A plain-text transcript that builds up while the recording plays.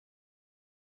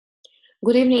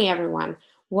Good evening, everyone.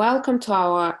 Welcome to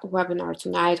our webinar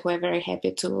tonight. We're very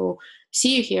happy to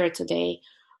see you here today.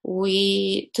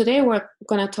 Today we're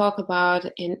going to talk about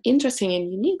an interesting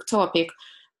and unique topic,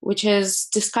 which is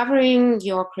discovering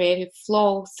your creative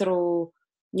flow through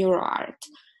Neuroart.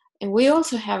 And we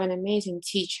also have an amazing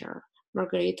teacher,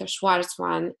 Margarita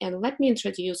Schwartzman, and let me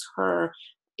introduce her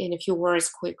in a few words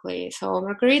quickly. So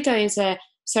Margarita is a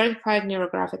certified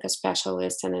Neurographica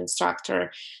specialist and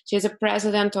instructor. She is a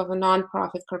president of a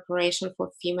nonprofit corporation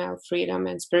for female freedom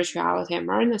and spirituality,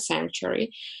 Amarna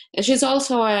Sanctuary. And she's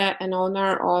also an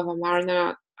owner of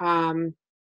Amarna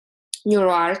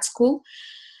Neuroart School.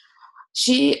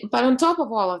 But on top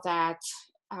of all of that,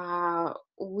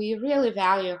 we really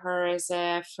value her as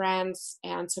a friend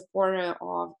and supporter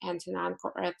of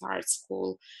Anti-Non-Corporate Art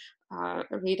School.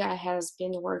 Rita has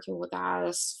been working with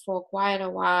us for quite a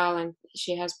while, and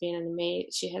she has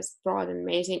brought an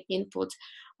amazing input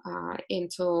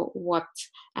into what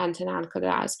Anti-Non-Co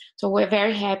does. So we're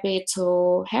very happy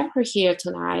to have her here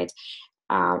tonight.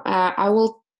 I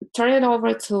will turn it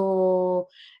over to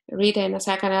Rita in a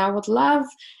second. I would love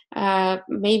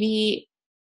maybe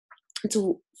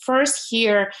to first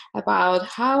hear about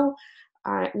how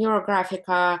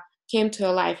Neurographica came to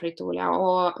your life, Ritulia,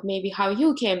 or maybe how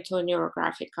you came to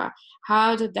Neurographica.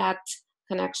 How did that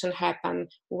connection happen?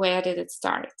 Where did it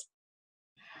start?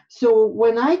 So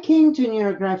when I came to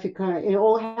Neurographica, it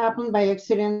all happened by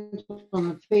accident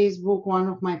on Facebook. One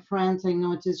of my friends, I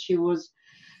noticed she was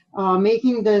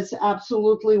making this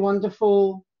absolutely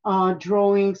wonderful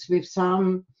drawings with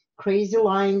some crazy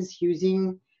lines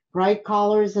using bright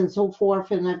colors and so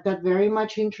forth, and I got very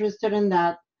much interested in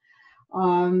that.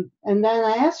 And then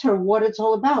I asked her what it's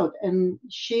all about, and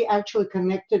she actually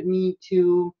connected me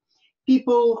to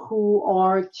people who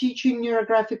are teaching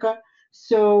Neurographica.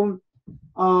 So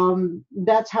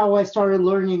that's how I started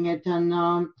learning it.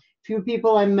 And few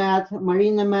people I met,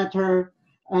 Marina met her,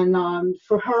 and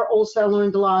for her also I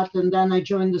learned a lot. And then I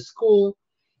joined the school,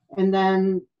 and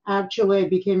then actually I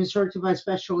became a certified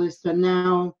specialist, and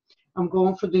now I'm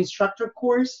going for the instructor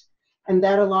course, and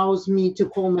that allows me to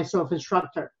call myself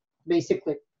instructor,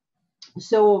 basically.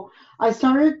 So I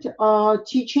started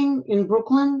teaching in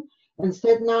Brooklyn and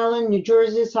Staten Island, New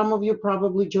Jersey. Some of you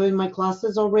probably joined my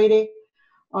classes already.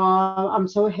 I'm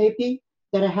so happy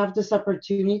that I have this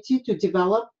opportunity to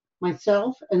develop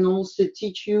myself and also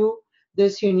teach you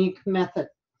this unique method.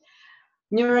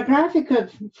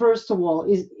 Neurographica, first of all,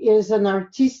 is an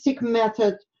artistic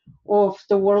method of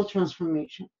the world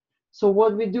transformation. So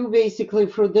what we do basically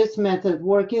through this method,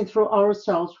 working through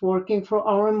ourselves, working through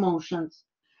our emotions,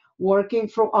 working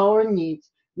through our needs,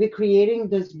 we're creating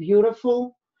this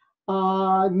beautiful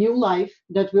new life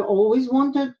that we always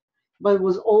wanted, but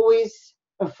was always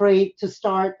afraid to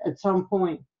start at some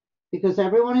point. Because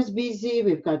everyone is busy,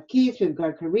 we've got kids, we've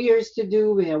got careers to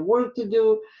do, we have work to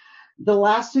do. The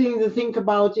last thing to think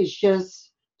about is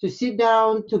just to sit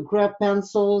down, to grab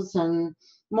pencils and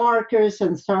markers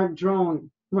and start drawing,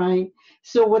 right?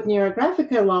 So what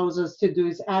Neurographica allows us to do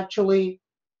is actually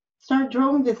start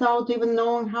drawing without even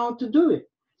knowing how to do it.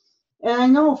 And I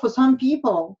know for some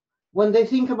people, when they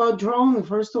think about drawing,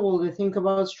 first of all, they think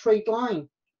about straight line.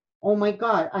 Oh my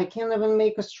God, I can't even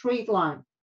make a straight line.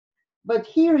 But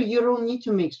here you don't need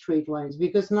to make straight lines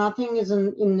because nothing is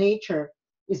in nature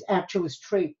is actually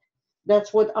straight.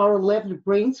 That's what our left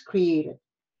brains created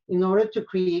in order to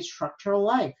create structural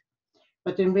life.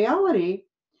 But in reality,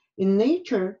 in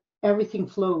nature, everything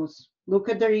flows. Look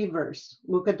at the rivers.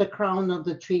 Look at the crown of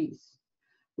the trees.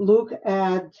 Look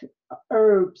at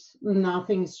herbs.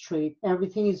 Nothing is straight.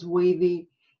 Everything is wavy,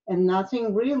 and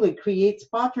nothing really creates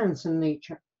patterns in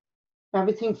nature.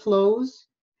 Everything flows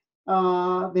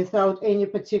without any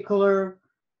particular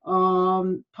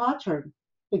pattern.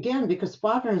 Again, because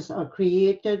patterns are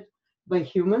created by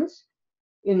humans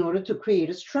in order to create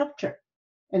a structure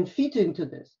and fit into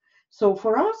this. So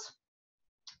for us,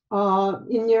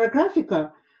 in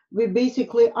Neurographica, we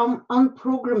basically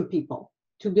unprogram people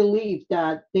to believe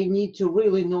that they need to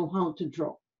really know how to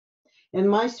draw. And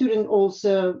my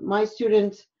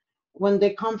students, when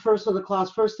they come first to the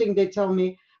class, first thing they tell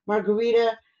me,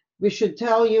 Margarita, we should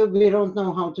tell you we don't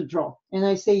know how to draw. And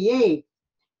I say, yay,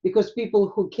 because people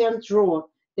who can't draw,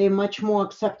 they're much more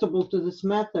acceptable to this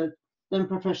method than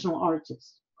professional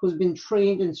artists who's been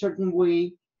trained in a certain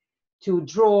way to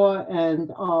draw,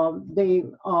 and they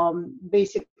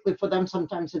basically, for them,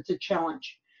 sometimes it's a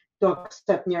challenge to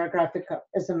accept Neurographica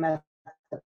as a method.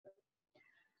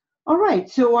 All right,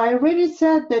 so I already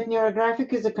said that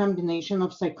Neurographica is a combination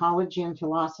of psychology and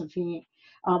philosophy,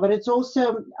 but it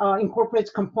also incorporates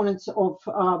components of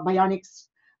bionics,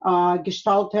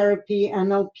 Gestalt therapy,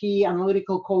 NLP,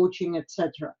 analytical coaching,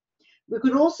 etc. We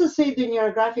could also say the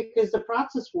Neurographic is the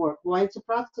process work. Why it's a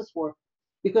process work?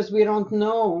 Because we don't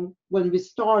know when we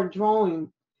start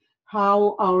drawing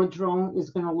how our drawing is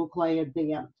going to look like at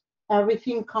the end.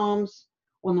 Everything comes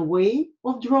on the way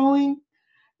of drawing,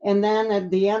 and then at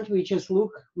the end we just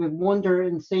look with wonder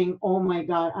and saying, oh my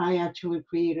God, I actually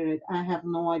created it. I have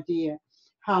no idea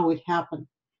how it happened.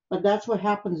 But that's what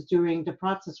happens during the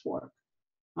process work.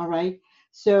 All right.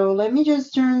 So let me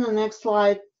just turn the next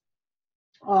slide.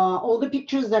 All the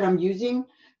pictures that I'm using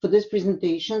for these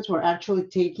presentations were actually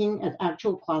taken at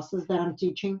actual classes that I'm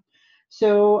teaching.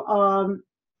 So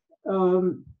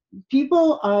um,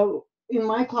 people in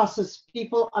my classes,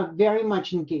 people are very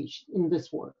much engaged in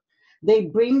this work. They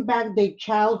bring back their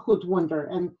childhood wonder.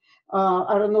 And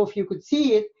I don't know if you could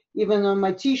see it, even on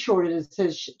my t-shirt it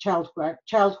says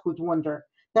childhood wonder.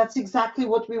 That's exactly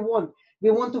what we want. We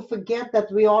want to forget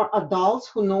that we are adults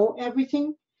who know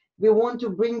everything. We want to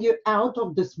bring you out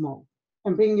of this mode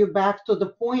and bring you back to the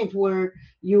point where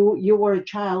you were a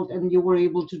child and you were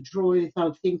able to draw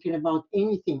without thinking about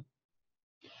anything.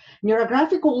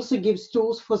 Neurographic also gives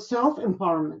tools for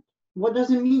self-empowerment. What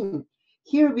does it mean?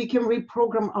 Here we can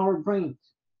reprogram our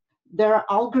brains. There are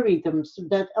algorithms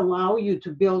that allow you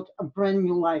to build a brand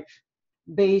new life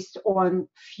based on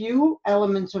few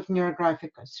elements of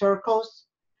Neurographica: circles,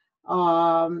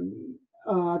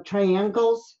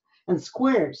 triangles, and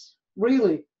squares.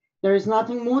 Really, there is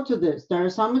nothing more to this. There are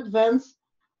some advanced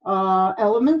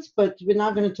elements, but we're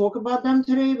not going to talk about them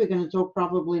today. We're going to talk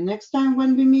probably next time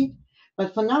when we meet.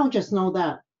 But for now, just know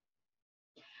that.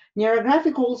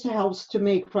 Neurographic also helps to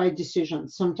make right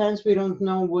decisions. Sometimes we don't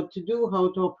know what to do,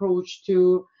 how to approach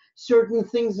to certain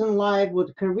things in life,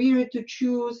 what career to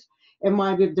choose, am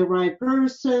I with the right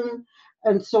person,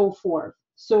 and so forth.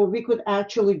 So we could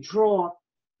actually draw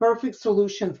perfect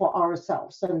solution for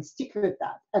ourselves and stick with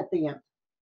that at the end.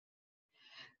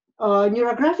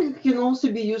 Neurographic can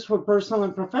also be used for personal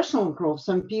and professional growth.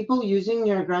 Some people using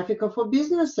Neurographica for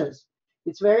businesses.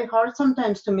 It's very hard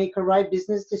sometimes to make a right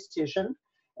business decision,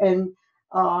 and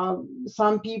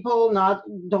some people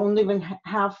don't even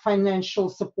have financial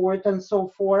support and so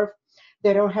forth.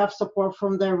 They don't have support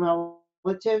from their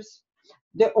relatives.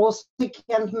 They also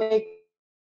can't make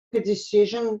a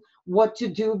decision what to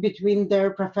do between their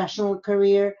professional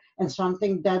career and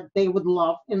something that they would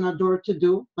love and adore to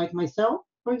do, like myself,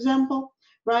 for example,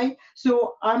 right?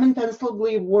 So I'm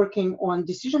intensively working on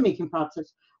decision-making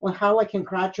process on how I can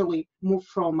gradually move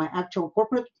from my actual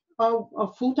corporate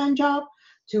full-time job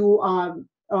to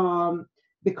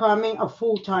becoming a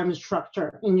full-time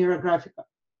instructor in Neurographica.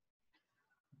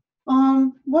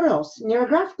 What else?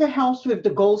 Neurographica helps with the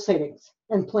goal settings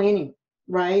and planning,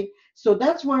 right? So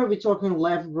that's where we're talking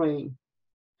left brain.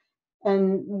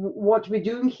 And what we're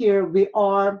doing here, we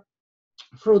are,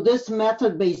 through this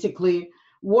method, basically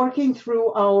working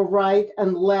through our right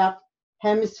and left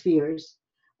hemispheres,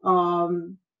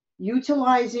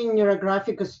 utilizing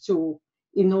Neurographica's tool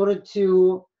in order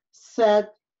to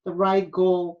set the right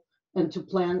goal and to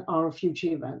plan our future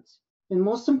events. And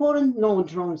most important, no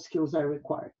drawing skills are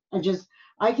required.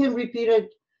 I can repeat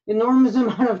it enormous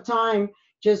amount of time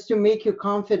just to make you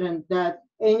confident that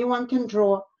anyone can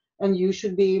draw and you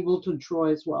should be able to draw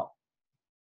as well.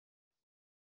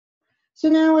 So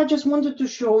now I just wanted to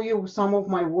show you some of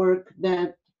my work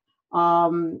that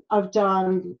I've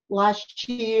done last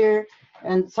year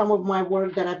and some of my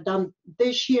work that I've done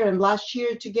this year and last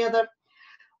year together.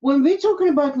 When we're talking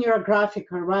about Neurographica,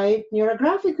 right?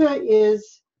 Neurographica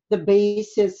is the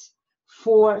basis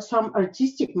for some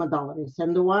artistic modalities.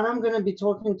 And the one I'm going to be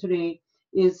talking today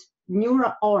is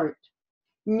Neuroart.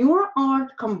 Neuroart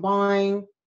combines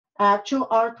actual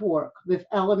artwork with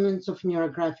elements of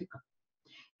Neurographica.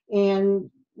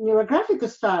 And Neurographica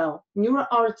style,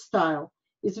 Neuroart style,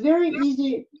 is very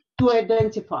easy to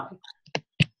identify.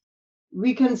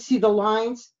 We can see the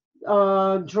lines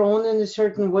drawn in a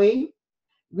certain way.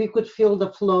 We could feel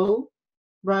the flow,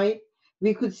 right?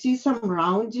 We could see some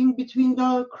rounding between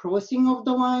the crossing of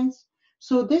the lines.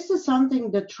 So this is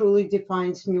something that truly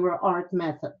defines Neuroart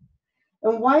method.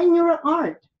 And why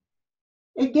Neuroart?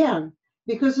 Again,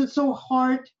 because it's so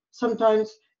hard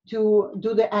sometimes to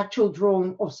do the actual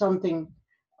drawing of something.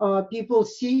 People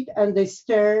see it and they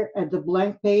stare at the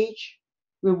blank page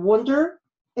with wonder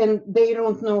and they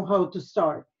don't know how to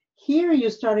start. Here you're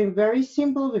starting very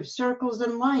simple with circles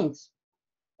and lines,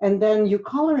 and then you're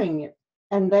coloring it,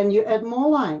 and then you add more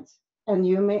lines, and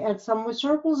you may add some more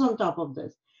circles on top of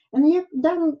this. And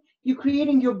then you're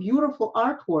creating your beautiful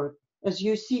artwork as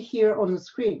you see here on the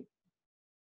screen.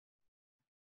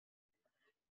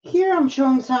 Here I'm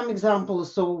showing some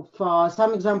examples of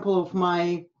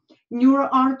my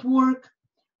Neuroart work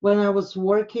when I was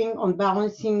working on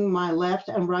balancing my left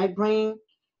and right brain.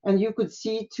 And you could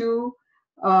see two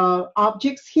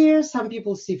objects here. Some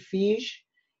people see fish.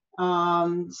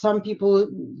 Some people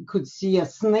could see a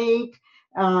snake.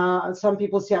 Some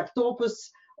people see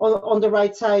octopus on the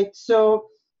right side. So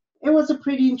it was a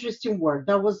pretty interesting work.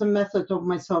 That was the method of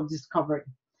my self-discovery.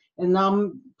 And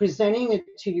I'm presenting it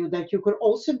to you that you could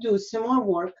also do similar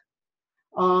work,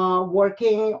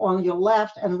 working on your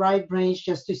left and right brains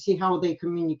just to see how they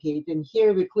communicate. And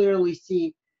here we clearly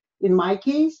see, in my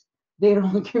case, they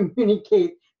don't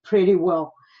communicate pretty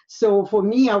well. So for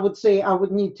me, I would say I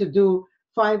would need to do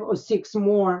 5 or 6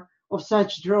 more of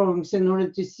such drawings in order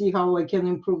to see how I can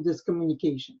improve this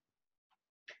communication.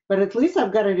 But at least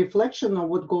I've got a reflection of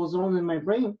what goes on in my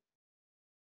brain.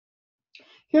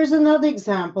 Here's another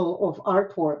example of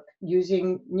artwork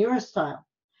using Neurostyle.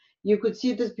 You could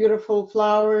see these beautiful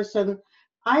flowers, and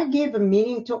I gave a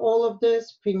meaning to all of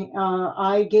this.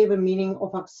 I gave a meaning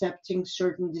of accepting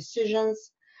certain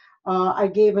decisions. I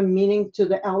gave a meaning to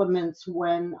the elements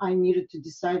when I needed to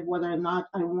decide whether or not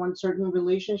I want certain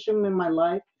relationship in my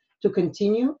life to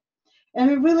continue. And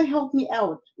it really helped me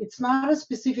out. It's not a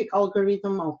specific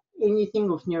algorithm of anything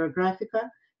of Neurographica.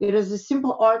 It is a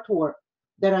simple artwork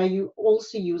that I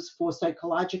also use for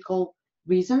psychological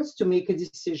reasons to make a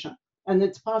decision, and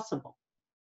it's possible.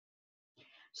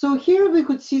 So here we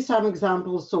could see some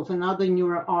examples of another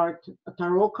Neuroart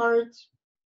tarot cards.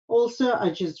 Also, I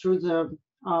just drew the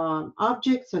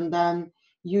objects, and then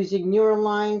using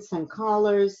neurolines and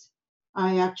colors,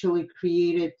 I actually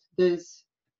created this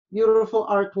beautiful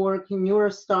artwork in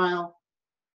Neurostyle,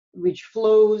 which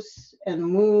flows and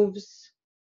moves.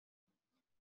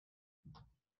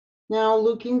 Now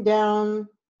looking down,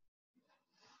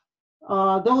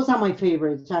 those are my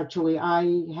favorites, actually.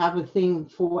 I have a thing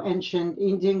for ancient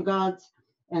Indian gods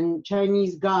and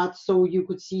Chinese gods. So you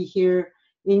could see here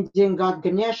Indian god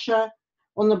Ganesha.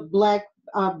 On the black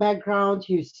background,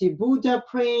 you see Buddha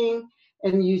praying,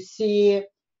 and you see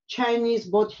Chinese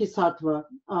Bodhisattva,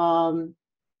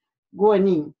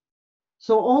 Guanyin.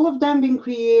 So all of them being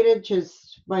created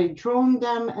just by drawing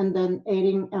them and then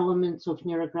adding elements of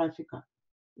Neurographica,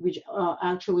 which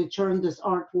actually turned this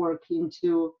artwork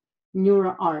into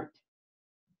Neuroart.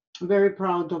 I'm very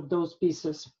proud of those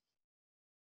pieces.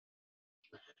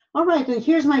 All right, and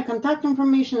here's my contact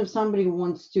information. If somebody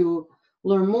wants to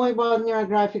learn more about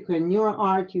Neurographica and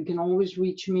Neuroart, you can always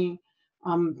reach me.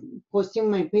 I'm posting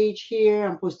my page here.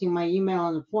 I'm posting my email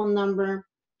and phone number.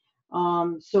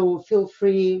 So feel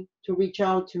free to reach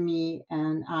out to me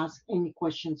and ask any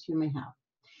questions you may have.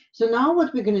 So now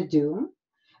what we're going to do,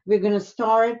 we're going to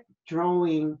start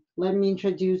drawing. Let me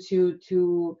introduce you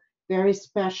to very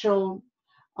special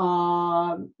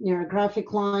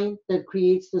Neurographic line that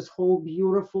creates this whole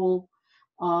beautiful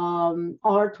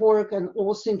artwork, and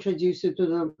also introduce you to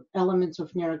the elements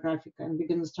of Neurographica. And we're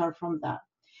going to start from that.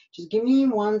 Just give me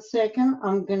 1 second.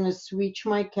 I'm going to switch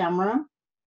my camera.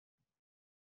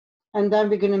 And then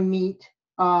we're going to meet.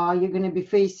 You're going to be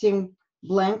facing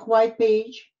blank white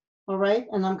page. All right.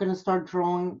 And I'm going to start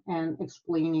drawing and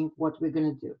explaining what we're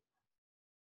going to do.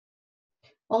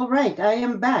 All right. I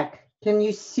am back. Can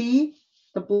you see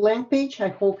the blank page? I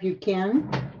hope you can.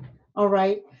 All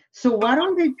right. So why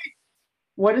don't we,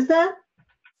 what is that?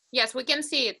 Yes, we can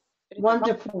see it.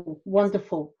 Wonderful.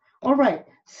 Wonderful. All right.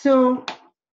 So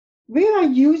we are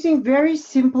using very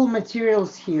simple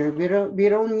materials here. We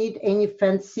don't need any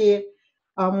fancy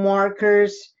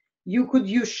markers. You could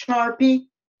use Sharpie.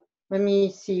 Let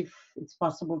me see if it's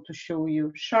possible to show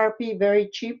you. Sharpie, very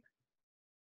cheap.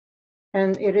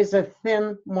 And it is a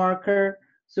thin marker.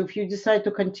 So if you decide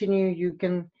to continue, you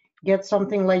can get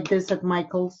something like this at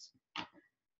Michael's.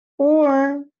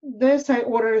 Or this I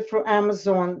ordered through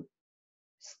Amazon,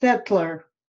 Stettler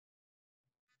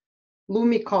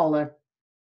Lumicolor.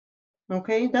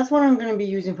 Okay, that's what I'm going to be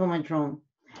using for my drawing.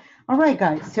 All right,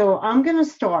 guys, so I'm going to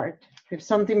start with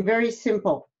something very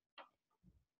simple.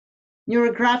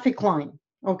 Neurographic line,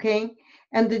 okay?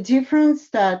 And the difference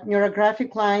that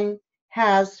Neurographic line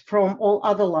has from all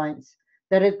other lines,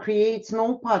 that it creates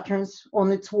no patterns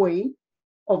on its way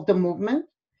of the movement,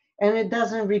 and it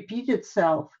doesn't repeat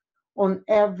itself on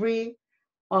every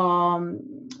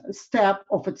step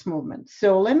of its movement.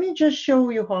 So let me just show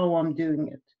you how I'm doing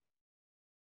it.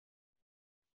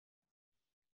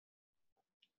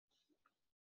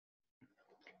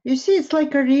 You see, it's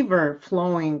like a river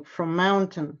flowing from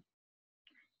mountain.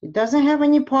 It doesn't have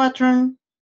any pattern.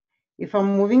 If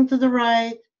I'm moving to the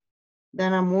right,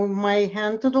 then I move my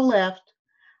hand to the left.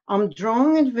 I'm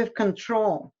drawing it with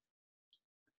control.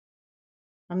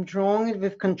 I'm drawing it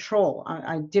with control.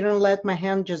 I didn't let my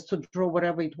hand just to draw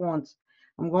whatever it wants.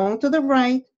 I'm going to the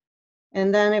right,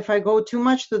 and then if I go too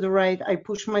much to the right, I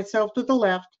push myself to the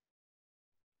left.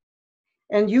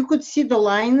 And you could see the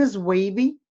line is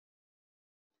wavy,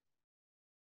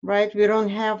 right? We don't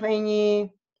have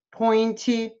any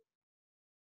pointy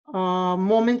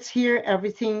moments here.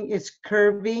 Everything is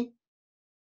curvy.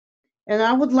 And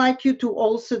I would like you to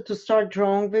also to start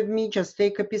drawing with me. Just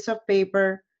take a piece of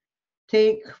paper,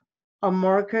 take a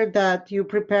marker that you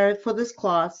prepared for this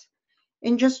class,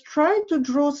 and just try to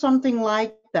draw something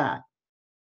like that.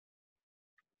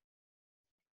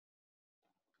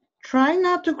 Try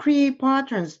not to create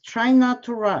patterns. Try not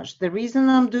to rush. The reason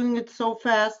I'm doing it so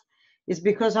fast is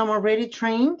because I'm already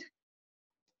trained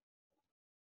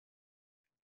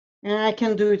and I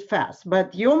can do it fast.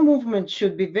 But your movement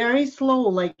should be very slow,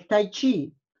 like Tai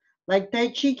Chi,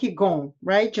 Qigong,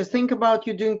 right? Just think about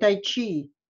you doing Tai Chi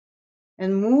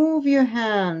and move your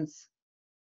hand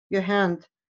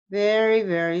very,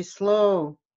 very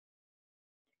slow.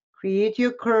 Create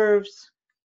your curves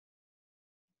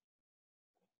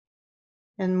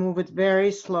and move it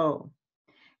very slow.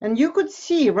 And you could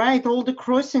see, right, all the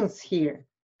crossings here.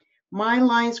 My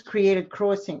lines created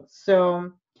crossings.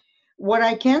 So what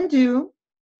I can do,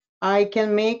 I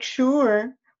can make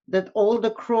sure that all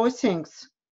the crossings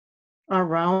are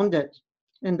rounded.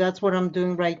 And that's what I'm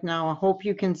doing right now. I hope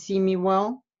you can see me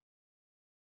well.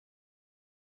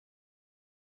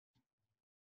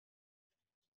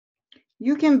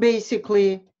 You can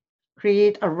basically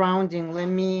create a rounding. Let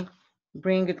me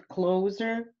bring it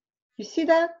closer. You see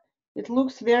that? It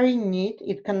looks very neat.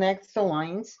 It connects the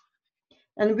lines.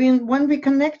 And when we're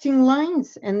connecting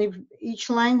lines, and if each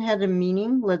line had a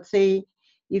meaning, let's say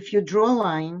if you draw a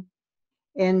line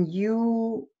and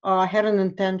you had an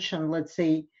intention, let's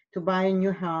say to buy a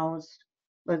new house,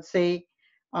 let's say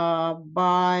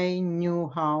buy new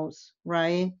house,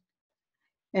 right?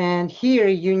 And here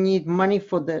you need money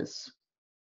for this.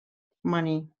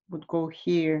 Money would go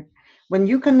here. When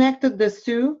you connected these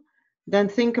two, then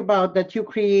think about that you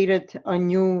created a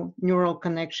new neural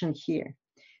connection here.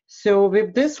 So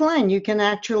with this line, you can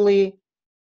actually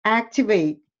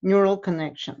activate neural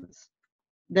connections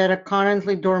that are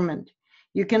currently dormant.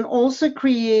 You can also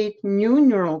create new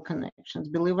neural connections,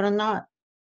 believe it or not.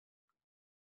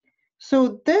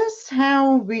 So this is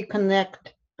how we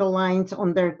connect the lines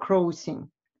on their crossing.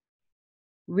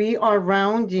 We are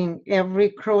rounding every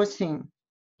crossing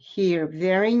here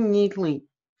very neatly,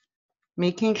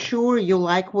 making sure you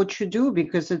like what you do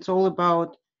because it's all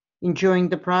about enjoying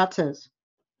the process.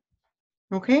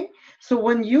 Okay, so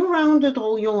when you rounded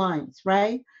all your lines,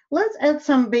 right? Let's add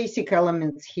some basic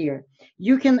elements here.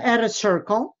 You can add a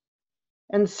circle,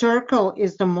 and circle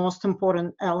is the most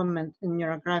important element in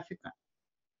Neurographica.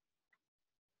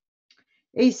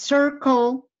 A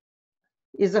circle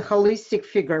is a holistic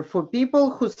figure. For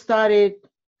people who studied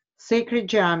sacred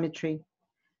geometry,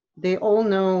 they all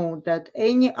know that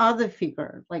any other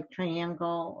figure, like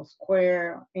triangle or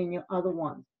square, any other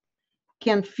one,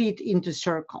 can fit into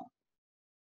circle.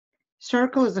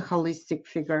 Circle is a holistic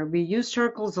figure. We use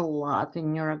circles a lot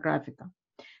in Neurographica.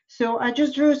 So I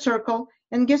just drew a circle,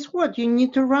 and guess what? You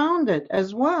need to round it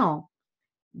as well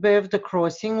with the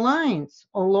crossing lines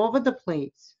all over the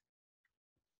place.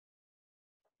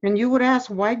 And you would ask,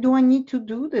 why do I need to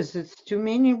do this? It's too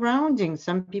many roundings.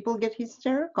 Some people get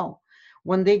hysterical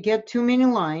when they get too many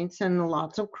lines and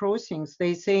lots of crossings.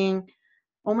 They saying,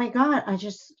 oh my God,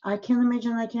 I can't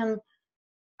imagine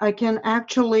I can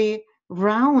actually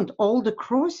round all the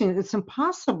crossings. It's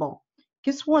impossible.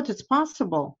 Guess what? It's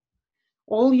possible.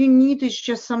 All you need is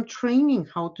just some training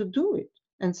how to do it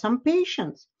and some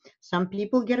patience. Some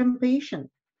people get impatient.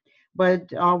 But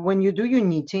when you do your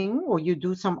knitting or you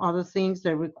do some other things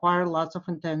that require lots of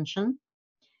attention,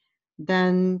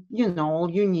 then, you know,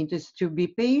 all you need is to be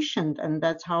patient. And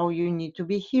that's how you need to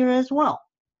be here as well.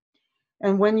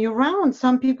 And when you round,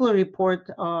 some people report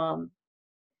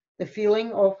the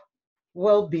feeling of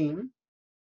well-being.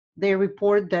 They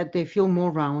report that they feel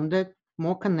more rounded,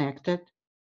 more connected.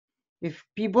 If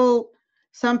people,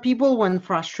 some people, when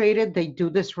frustrated, they do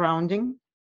this rounding.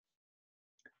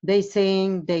 They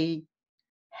saying they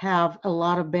have a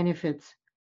lot of benefits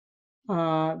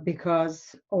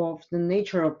because of the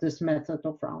nature of this method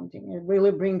of rounding. It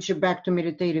really brings you back to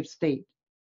meditative state.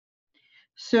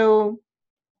 So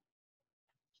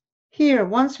here,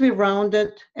 once we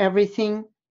rounded everything,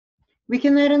 we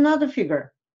can add another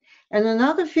figure. And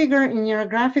another figure in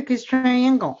Neurographic is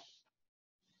triangle.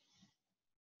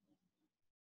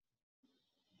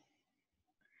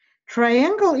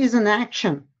 Triangle is an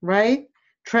action, right?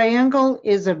 Triangle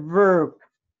is a verb.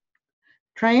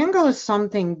 Triangle is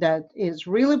something that is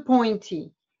really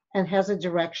pointy and has a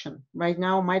direction. Right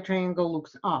now, my triangle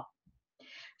looks up.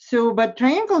 So, but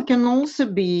triangle can also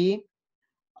be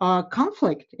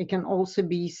conflict. It can also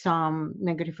be some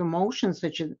negative emotions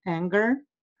such as anger,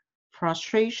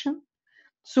 frustration.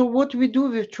 So what we do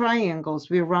with triangles,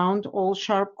 we round all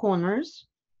sharp corners,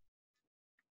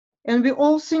 and we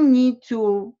also need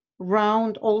to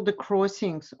round all the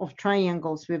crossings of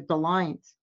triangles with the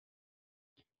lines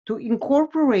to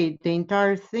incorporate the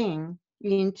entire thing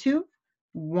into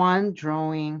one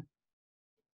drawing.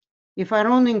 If I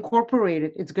don't incorporate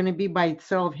it, it's going to be by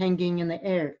itself hanging in the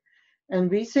air.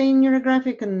 And we say in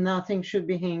Neurographica, nothing should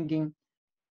be hanging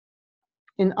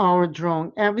in our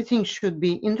drawing. Everything should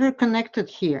be interconnected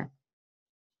here.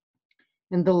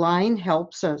 And the line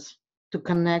helps us to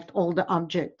connect all the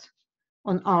objects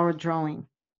on our drawing.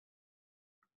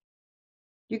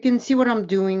 You can see what I'm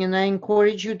doing, and I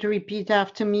encourage you to repeat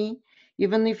after me,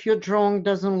 even if your drawing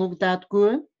doesn't look that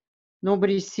good.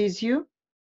 Nobody sees you,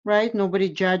 right? Nobody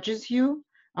judges you.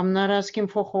 I'm not asking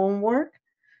for homework.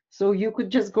 So you could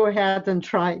just go ahead and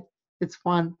try. It's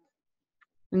fun.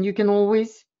 And you can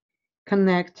always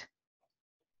connect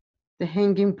the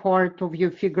hanging part of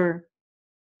your figure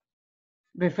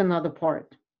with another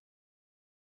part.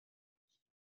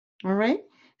 All right.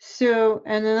 So,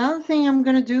 and another thing I'm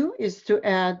going to do is to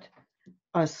add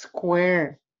a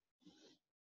square.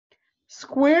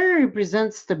 Square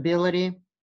represents stability,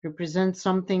 represents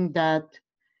something that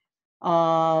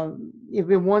if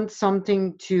we want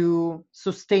something to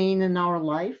sustain in our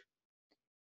life,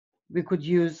 we could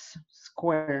use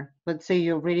square. Let's say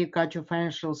you already got your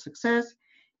financial success,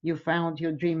 you found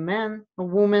your dream man or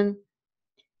woman,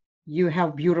 you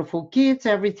have beautiful kids,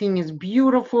 everything is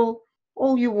beautiful.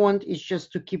 All you want is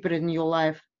just to keep it in your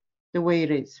life the way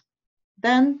it is.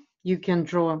 Then you can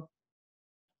draw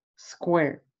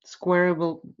square. Square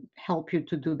will help you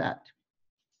to do that,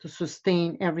 to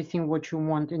sustain everything what you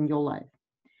want in your life.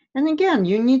 And again,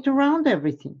 you need to round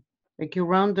everything. Like you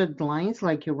rounded lines,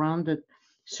 like you rounded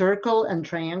circle and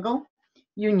triangle,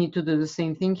 you need to do the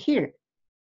same thing here.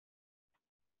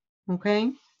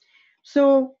 Okay?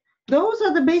 So those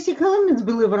are the basic elements,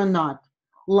 believe it or not.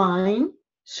 Line,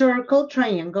 circle,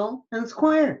 triangle, and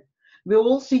square. We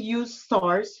also use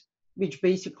stars, which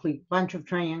basically a bunch of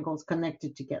triangles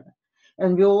connected together.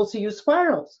 And we also use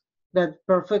spirals that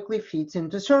perfectly fits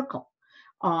into circle.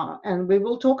 And we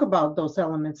will talk about those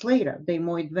elements later. They're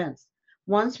more advanced.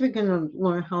 Once we're going to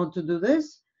learn how to do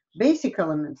this, basic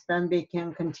elements, then we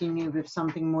can continue with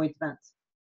something more advanced.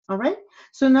 All right?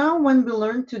 So now when we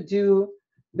learn to do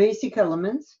basic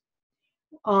elements,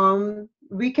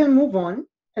 we can move on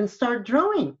and start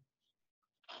drawing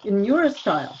in Neuroart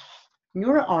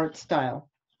style.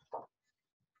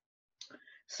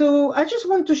 So I just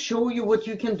want to show you what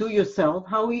you can do yourself,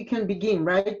 how you can begin,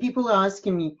 right? People are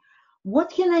asking me, what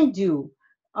can I do?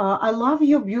 I love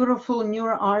your beautiful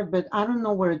Neuroart, but I don't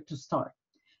know where to start.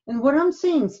 And what I'm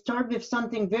saying, start with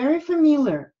something very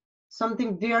familiar,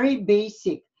 something very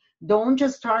basic. Don't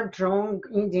just start drawing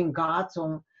Indian gods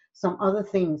or some other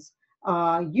things.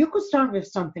 You could start with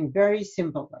something very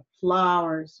simple, like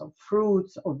flowers or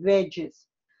fruits or veggies.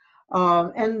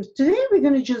 And today we're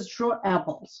going to just draw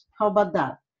apples. How about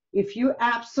that? If you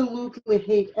absolutely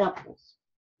hate apples,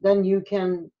 then you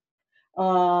can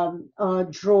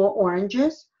draw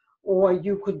oranges, or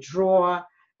you could draw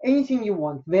anything you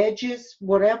want, veggies,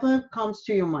 whatever comes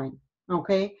to your mind,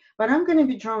 okay? But I'm going to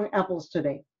be drawing apples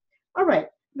today. All right,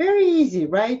 very easy,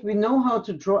 right? We know how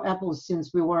to draw apples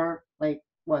since we were like,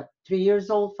 what, 3 years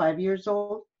old, 5 years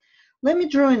old? Let me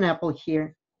draw an apple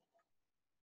here.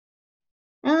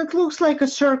 And it looks like a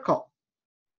circle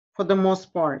for the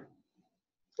most part.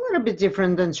 A little bit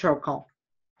different than circle,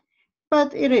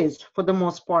 but it is for the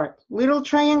most part. Little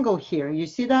triangle here, you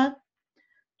see that?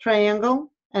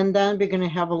 Triangle, and then we're going to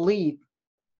have a leaf.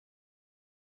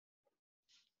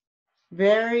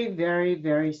 Very, very,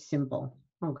 very simple,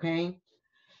 okay?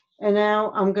 And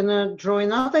now I'm going to draw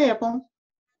another apple.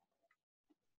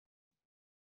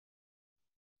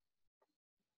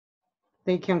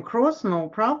 They can cross, no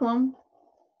problem.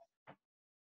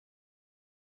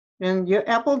 And your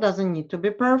apple doesn't need to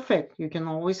be perfect. You can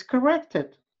always correct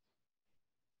it.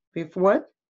 With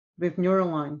what? With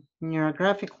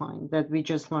neurographic line that we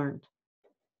just learned.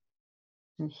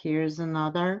 And here's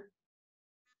another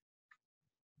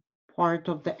part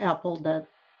of the apple that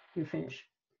you finish.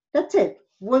 That's it.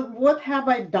 What have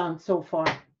I done so far?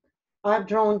 I've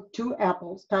drawn 2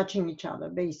 apples touching each other,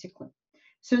 basically.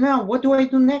 So now what do I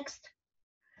do next?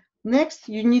 Next,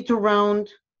 you need to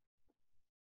round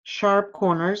sharp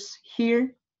corners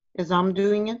here as I'm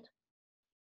doing it.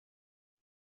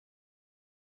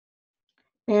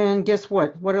 And guess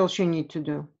what? What else you need to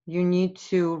do? You need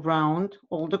to round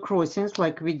all the crossings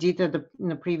like we did in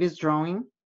the previous drawing.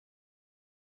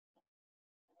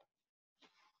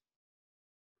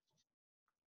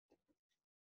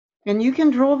 And you can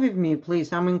draw with me,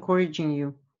 please. I'm encouraging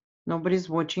you. Nobody's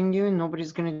watching you and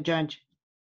nobody's going to judge.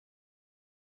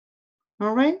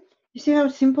 All right? You see how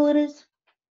simple it is?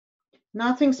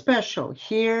 Nothing special.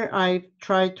 Here I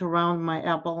tried to round my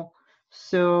apple,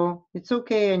 so it's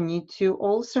okay. I need to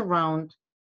also round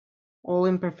all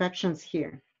imperfections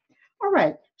here. All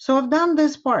right, so I've done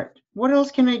this part. What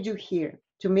else can I do here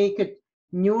to make it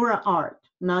Neuroart,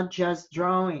 not just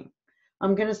drawing?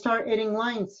 I'm gonna start adding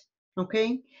lines,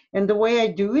 okay? And the way I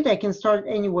do it, I can start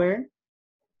anywhere.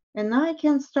 And I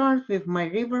can start with my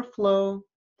river flow,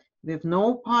 with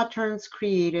no patterns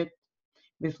created,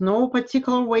 with no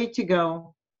particular way to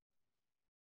go.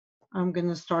 I'm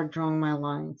gonna start drawing my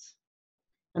lines.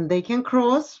 And they can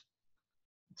cross,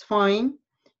 it's fine.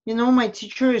 You know, my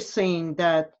teacher is saying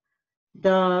that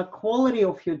the quality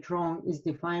of your drawing is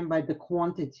defined by the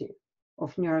quantity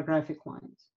of neurographic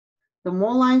lines. The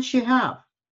more lines you have,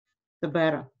 the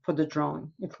better for the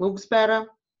drawing. It looks better,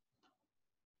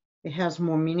 it has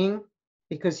more meaning,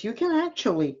 because you can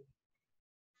actually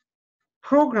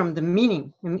program the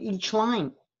meaning in each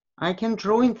line. I can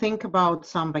draw and think about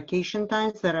some vacation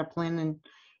times that are planning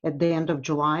at the end of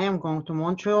July. I'm going to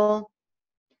Montreal,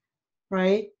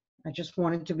 right? I just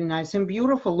want it to be nice and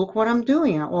beautiful. Look what I'm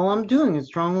doing. All I'm doing is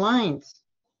drawing lines.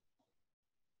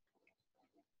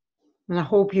 And I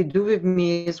hope you do with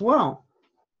me as well.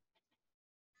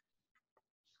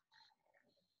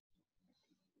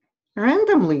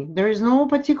 Randomly, there is no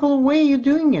particular way you're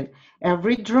doing it.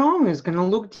 Every drawing is going to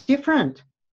look different.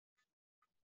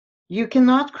 You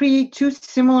cannot create two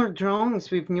similar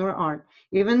drawings with Neuroart.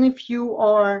 Even if you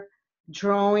are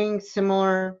drawing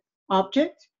similar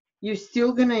objects, you're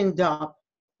still going to end up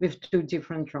with two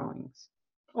different drawings.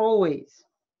 Always.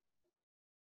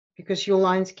 Because your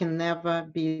lines can never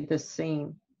be the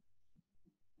same.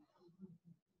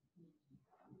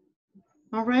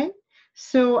 All right,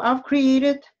 so I've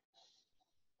created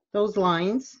those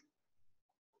lines.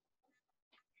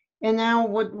 And now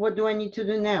what do I need to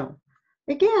do now?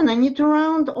 Again, I need to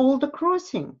round all the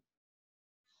crossing.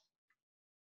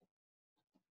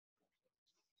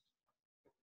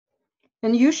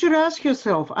 And you should ask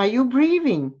yourself, are you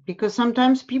breathing? Because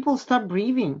sometimes people stop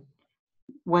breathing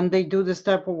when they do this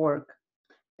type of work.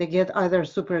 They get either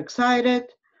super excited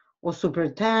or super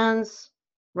tense,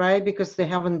 right? Because they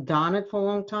haven't done it for a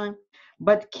long time.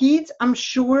 But kids, I'm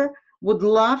sure, would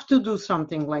love to do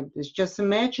something like this. Just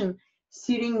imagine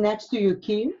sitting next to your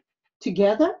kid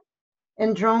together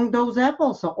and drawing those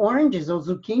apples or oranges or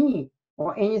zucchini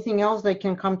or anything else that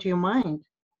can come to your mind.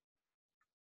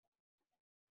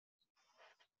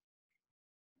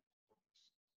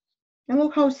 And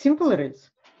look how simple it is.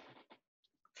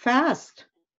 Fast.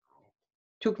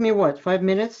 Took me what, 5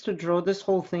 minutes to draw this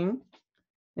whole thing?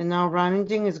 And now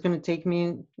rounding is going to take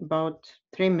me about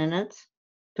 3 minutes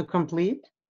to complete.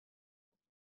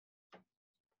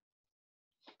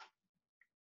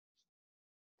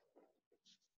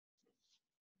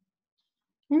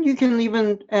 And you can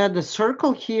even add a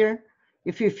circle here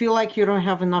if you feel like you don't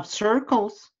have enough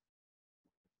circles.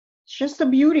 It's just a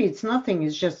beauty, it's nothing,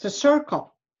 it's just a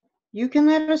circle. You can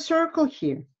add a circle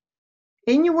here.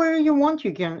 Anywhere you want,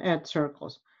 you can add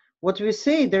circles. What we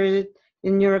say there is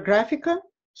in Neurographica,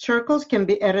 circles can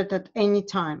be added at any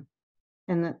time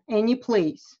and at any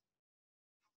place,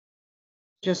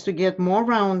 just to get more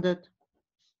rounded,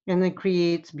 and it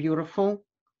creates beautiful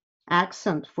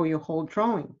accent for your whole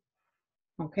drawing.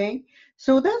 Okay,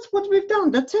 so that's what we've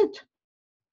done. That's it.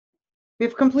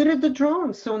 We've completed the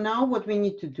drawing. So now what we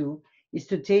need to do is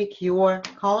to take your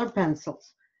color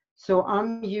pencils. So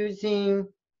I'm using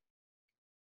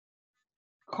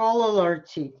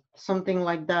Colorarty, something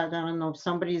like that. I don't know if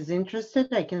somebody is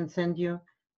interested. I can send you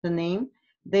the name.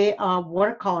 They are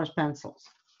watercolor pencils.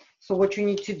 So what you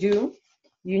need to do,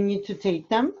 you need to take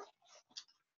them,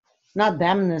 not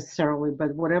them necessarily,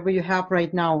 but whatever you have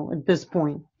right now at this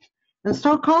point, and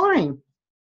start coloring.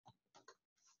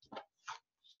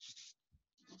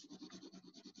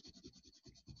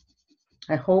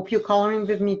 I hope you're coloring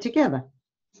with me together.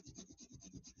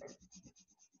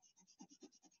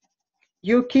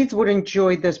 Your kids would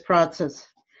enjoy this process.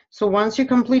 So once you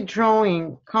complete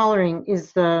drawing, coloring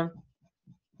is the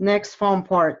next fun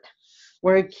part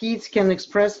where kids can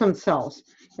express themselves.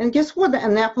 And guess what?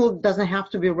 An apple doesn't have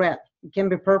to be red. It can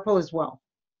be purple as well.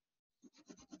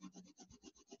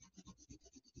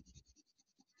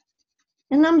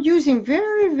 And I'm using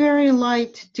very, very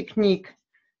light technique.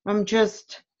 I'm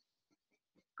just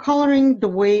coloring the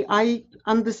way I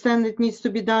understand it needs to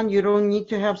be done. You don't need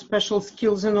to have special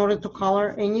skills in order to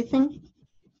color anything.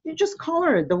 You just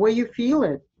color it the way you feel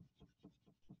it.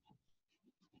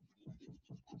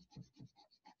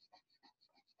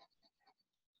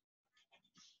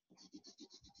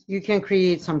 You can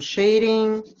create some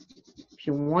shading if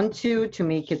you want to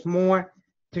make it more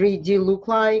 3D look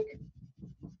like.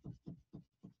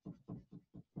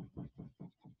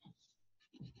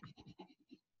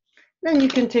 Then you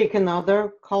can take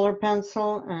another color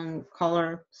pencil and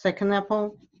color second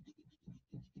apple.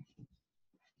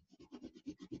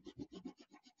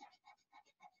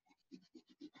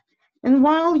 And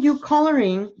while you're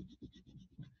coloring,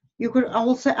 you could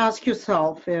also ask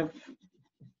yourself if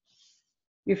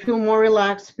you feel more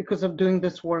relaxed because of doing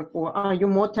this work, or are you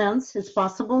more tense? It's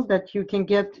possible that you can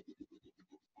get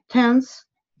tense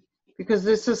because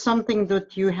this is something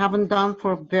that you haven't done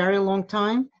for a very long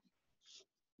time.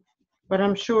 But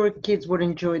I'm sure kids would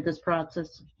enjoy this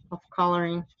process of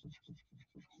coloring.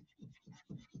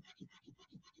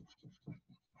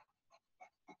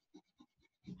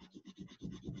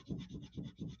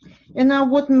 And now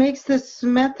what makes this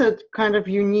method kind of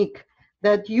unique,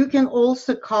 that you can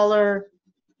also color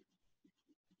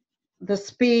the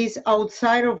space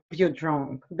outside of your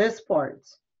drawing, this part,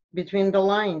 between the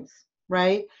lines,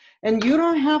 right? And you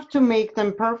don't have to make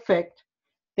them perfect.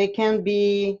 They can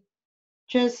be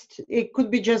just, it could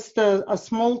be just a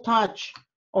small touch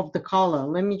of the color.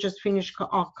 Let me just finish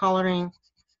coloring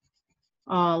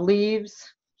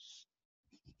leaves.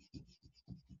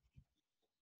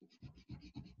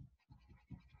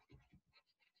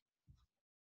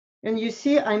 And you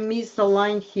see, I missed a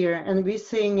line here, and we're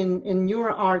saying in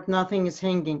Neuroart, nothing is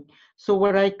hanging. So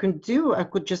what I could do, I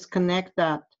could just connect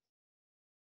that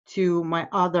to my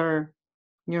other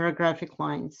neurographic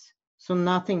lines. So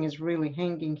nothing is really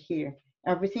hanging here.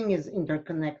 Everything is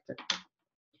interconnected.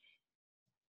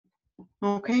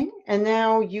 Okay, and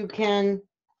now you can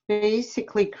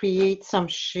basically create some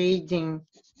shading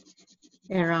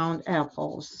around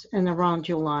apples and around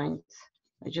your lines.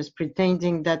 Just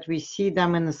pretending that we see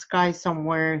them in the sky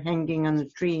somewhere hanging on a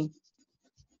tree.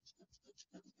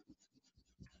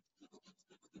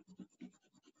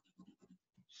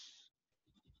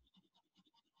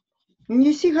 And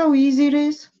you see how easy it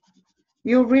is?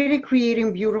 You're really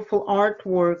creating beautiful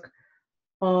artwork.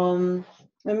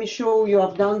 Let me show you,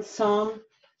 I've done some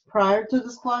prior to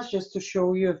this class just to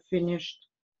show you a finished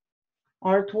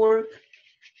artwork.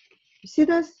 You see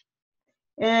this?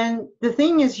 And the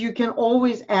thing is, you can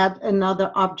always add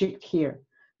another object here.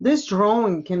 This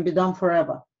drawing can be done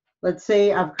forever. Let's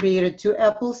say I've created 2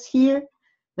 apples here,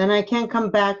 then I can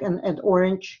come back and add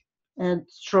orange, add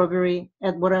strawberry,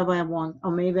 add whatever I want.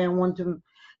 Or maybe I want to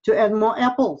add more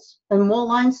apples and more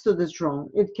lines to this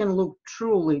drawing. It can look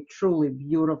truly, truly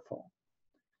beautiful.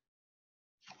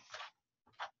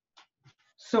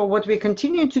 So what we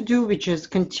continue to do, which is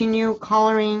continue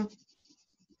coloring.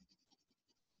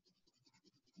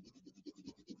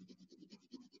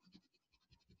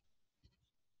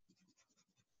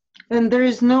 And there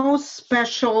is no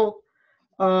special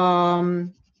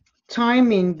timing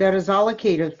that is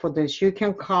allocated for this. You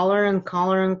can color and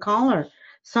color and color.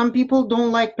 Some people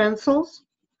don't like pencils,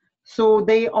 so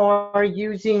they are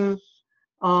using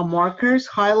markers,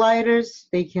 highlighters.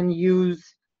 They can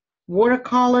use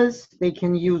watercolors. They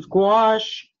can use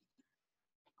gouache.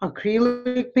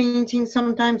 Acrylic painting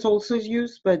sometimes also is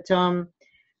used, but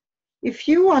if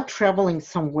you are traveling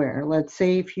somewhere, let's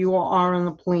say if you are on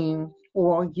a plane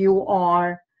or you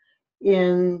are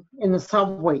in the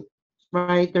subway,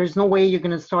 right? There's no way you're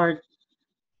going to start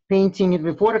painting it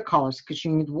with watercolors because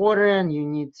you need water and you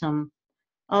need some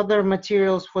other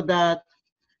materials for that,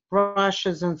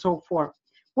 brushes and so forth.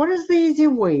 What is the easy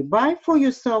way? Buy for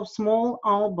yourself small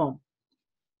album.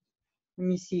 Let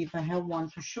me see if I have one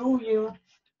to show you.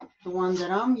 The one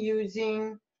that I'm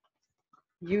using,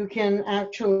 you can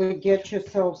actually get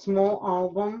yourself small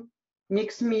album,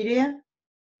 mixed media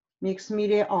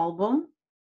album,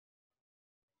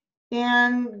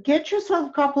 and get yourself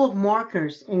a couple of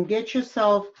markers and get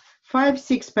yourself 5,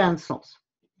 6 pencils.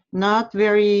 Not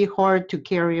very hard to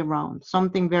carry around,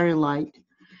 something very light.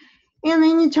 And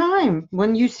anytime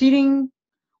when you're sitting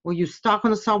or you're stuck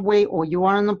on the subway or you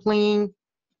are on a plane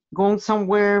going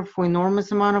somewhere for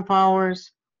enormous amount of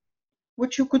hours,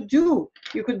 what you could do,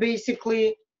 you could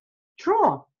basically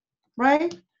draw,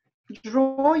 right?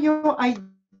 Draw your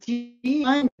idea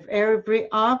of every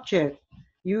object.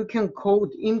 You can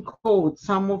encode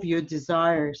some of your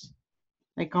desires.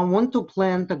 Like I want to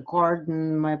plant a garden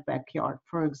in my backyard,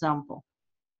 for example,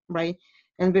 right?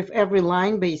 And with every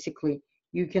line, basically,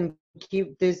 you can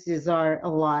keep this desire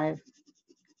alive.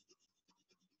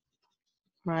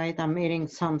 right? I'm adding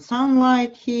some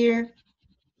sunlight here.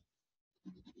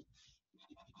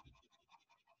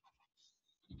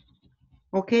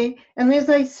 Okay, and as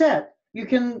I said, you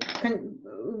can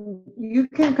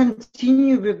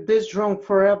continue with this drawing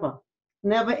forever,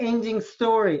 never ending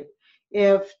story.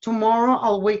 If tomorrow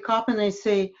I'll wake up and I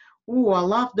say, "Ooh, I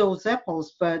love those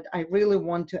apples, but I really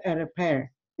want to add a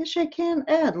pear," yes, I can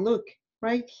add. Look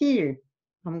right here.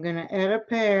 I'm gonna add a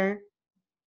pear.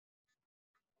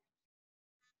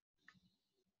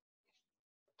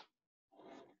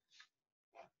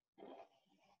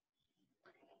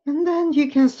 And then you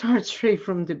can start straight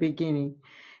from the beginning.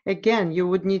 Again, you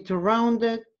would need to round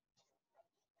it.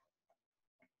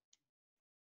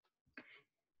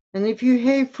 And if you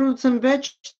hate fruits and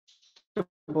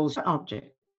vegetables,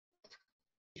 object.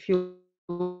 If you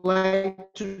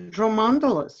like to draw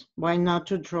mandalas, why not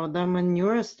to draw them in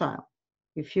Neuro style?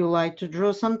 If you like to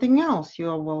draw something else, you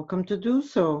are welcome to do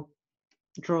so.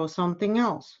 Draw something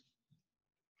else.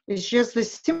 It's just the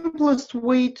simplest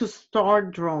way to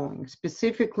start drawing,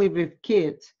 specifically with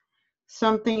kids.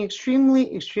 Something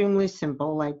extremely, extremely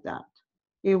simple like that.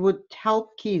 It would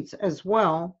help kids as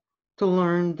well to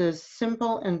learn this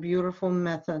simple and beautiful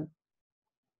method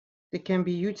that can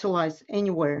be utilized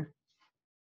anywhere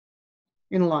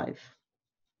in life.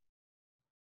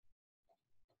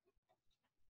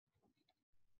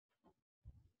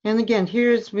 And again,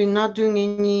 we're not doing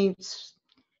any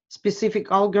specific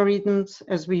algorithms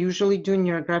as we usually do in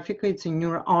Neurographica. It's in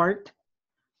Neuroart,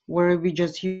 where we're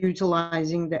just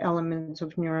utilizing the elements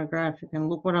of Neurographic. And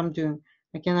look what I'm doing.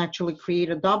 I can actually create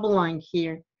a double line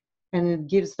here, and it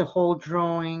gives the whole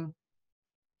drawing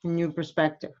a new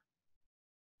perspective.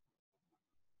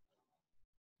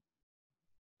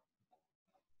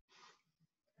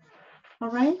 All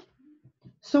right.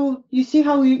 So you see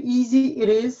how easy it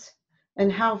is and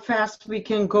how fast we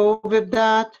can go with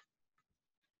that.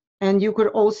 And you could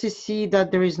also see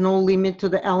that there is no limit to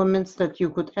the elements that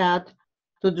you could add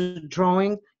to the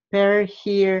drawing. Pear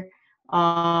here,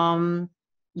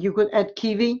 you could add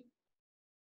kiwi,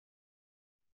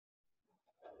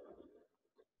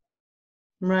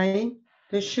 right?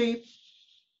 The shape,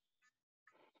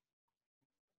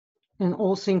 and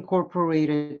also incorporate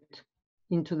it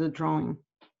into the drawing.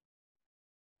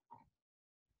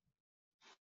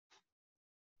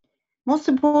 Most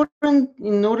important,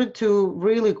 in order to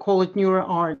really call it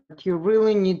Neuroart, you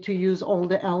really need to use all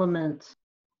the elements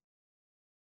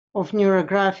of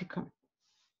Neurographica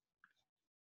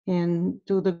and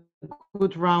do the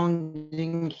good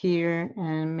rounding here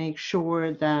and make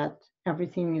sure that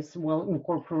everything is well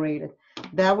incorporated.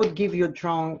 That would give your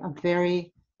drawing a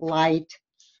very light,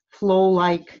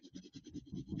 flow-like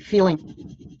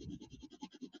feeling.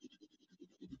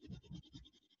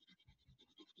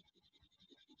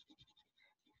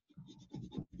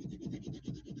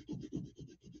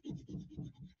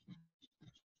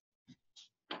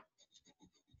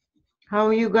 How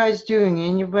are you guys doing?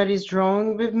 Anybody's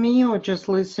drawing with me or just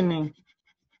listening?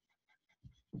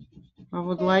 I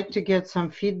would like to get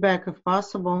some feedback if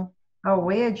possible. Oh,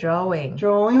 we're drawing.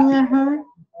 Drawing at her?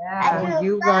 Yeah. Oh,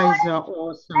 you guys are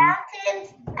awesome.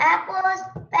 Mountains, apples,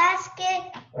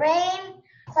 basket, rain,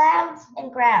 clouds,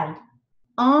 and ground.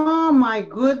 Oh my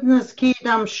goodness, Kate,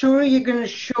 I'm sure you're going to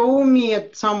show me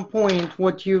at some point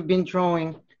what you've been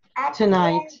drawing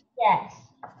tonight. Yes.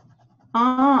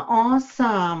 Ah,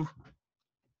 awesome.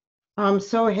 I'm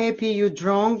so happy you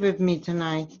drawing with me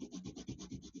tonight.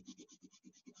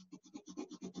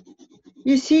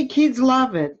 You see, kids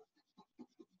love it.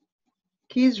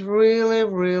 Kids really,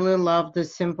 really love the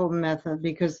simple method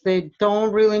because they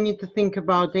don't really need to think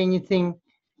about anything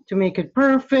to make it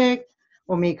perfect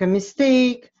or make a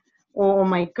mistake. Or, oh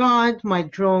my God, my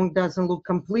drawing doesn't look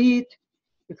complete.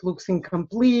 It looks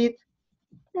incomplete.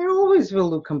 It always will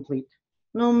look complete,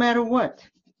 no matter what,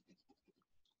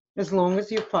 as long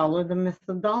as you follow the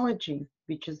methodology,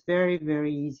 which is very,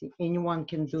 very easy. Anyone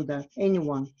can do that.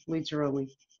 Anyone, literally.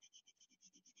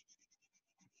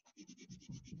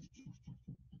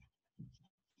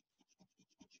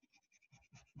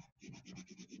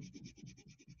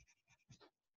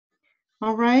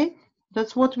 All right,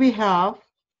 that's what we have.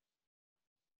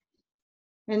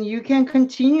 And you can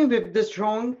continue with this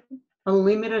drawing a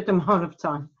limited amount of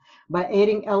time by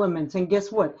adding elements. And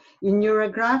guess what? In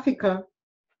Neurographica,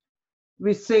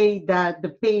 we say that the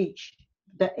page,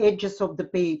 the edges of the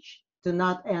page do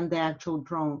not end the actual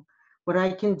drawing. What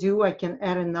I can do, I can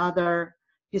add another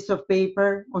piece of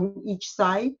paper on each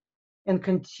side and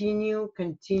continue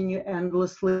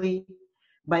endlessly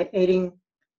by adding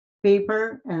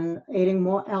paper and adding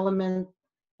more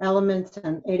elements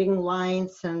and adding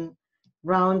lines and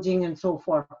rounding and so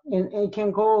forth. And it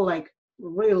can go like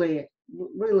really,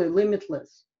 really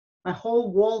limitless. A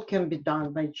whole wall can be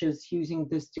done by just using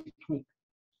this technique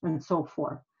and so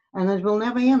forth. And it will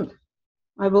never end.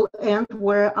 I will end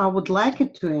where I would like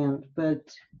it to end, but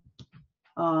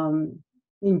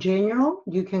in general,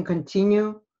 you can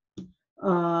continue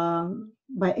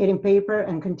by adding paper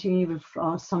and continue with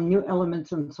some new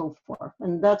elements and so forth.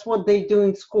 And that's what they do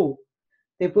in school.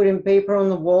 They put in paper on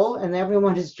the wall and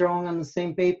everyone is drawing on the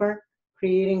same paper,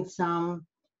 creating some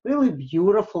really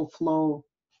beautiful flow,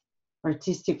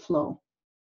 artistic flow.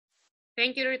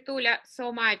 Thank you, Ritula,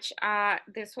 so much.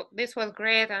 This was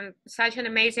great and such an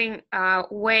amazing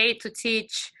way to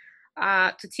teach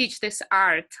this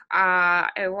art.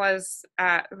 It was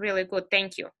really good.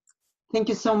 Thank you. Thank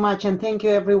you so much, and thank you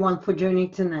everyone for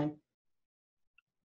joining tonight.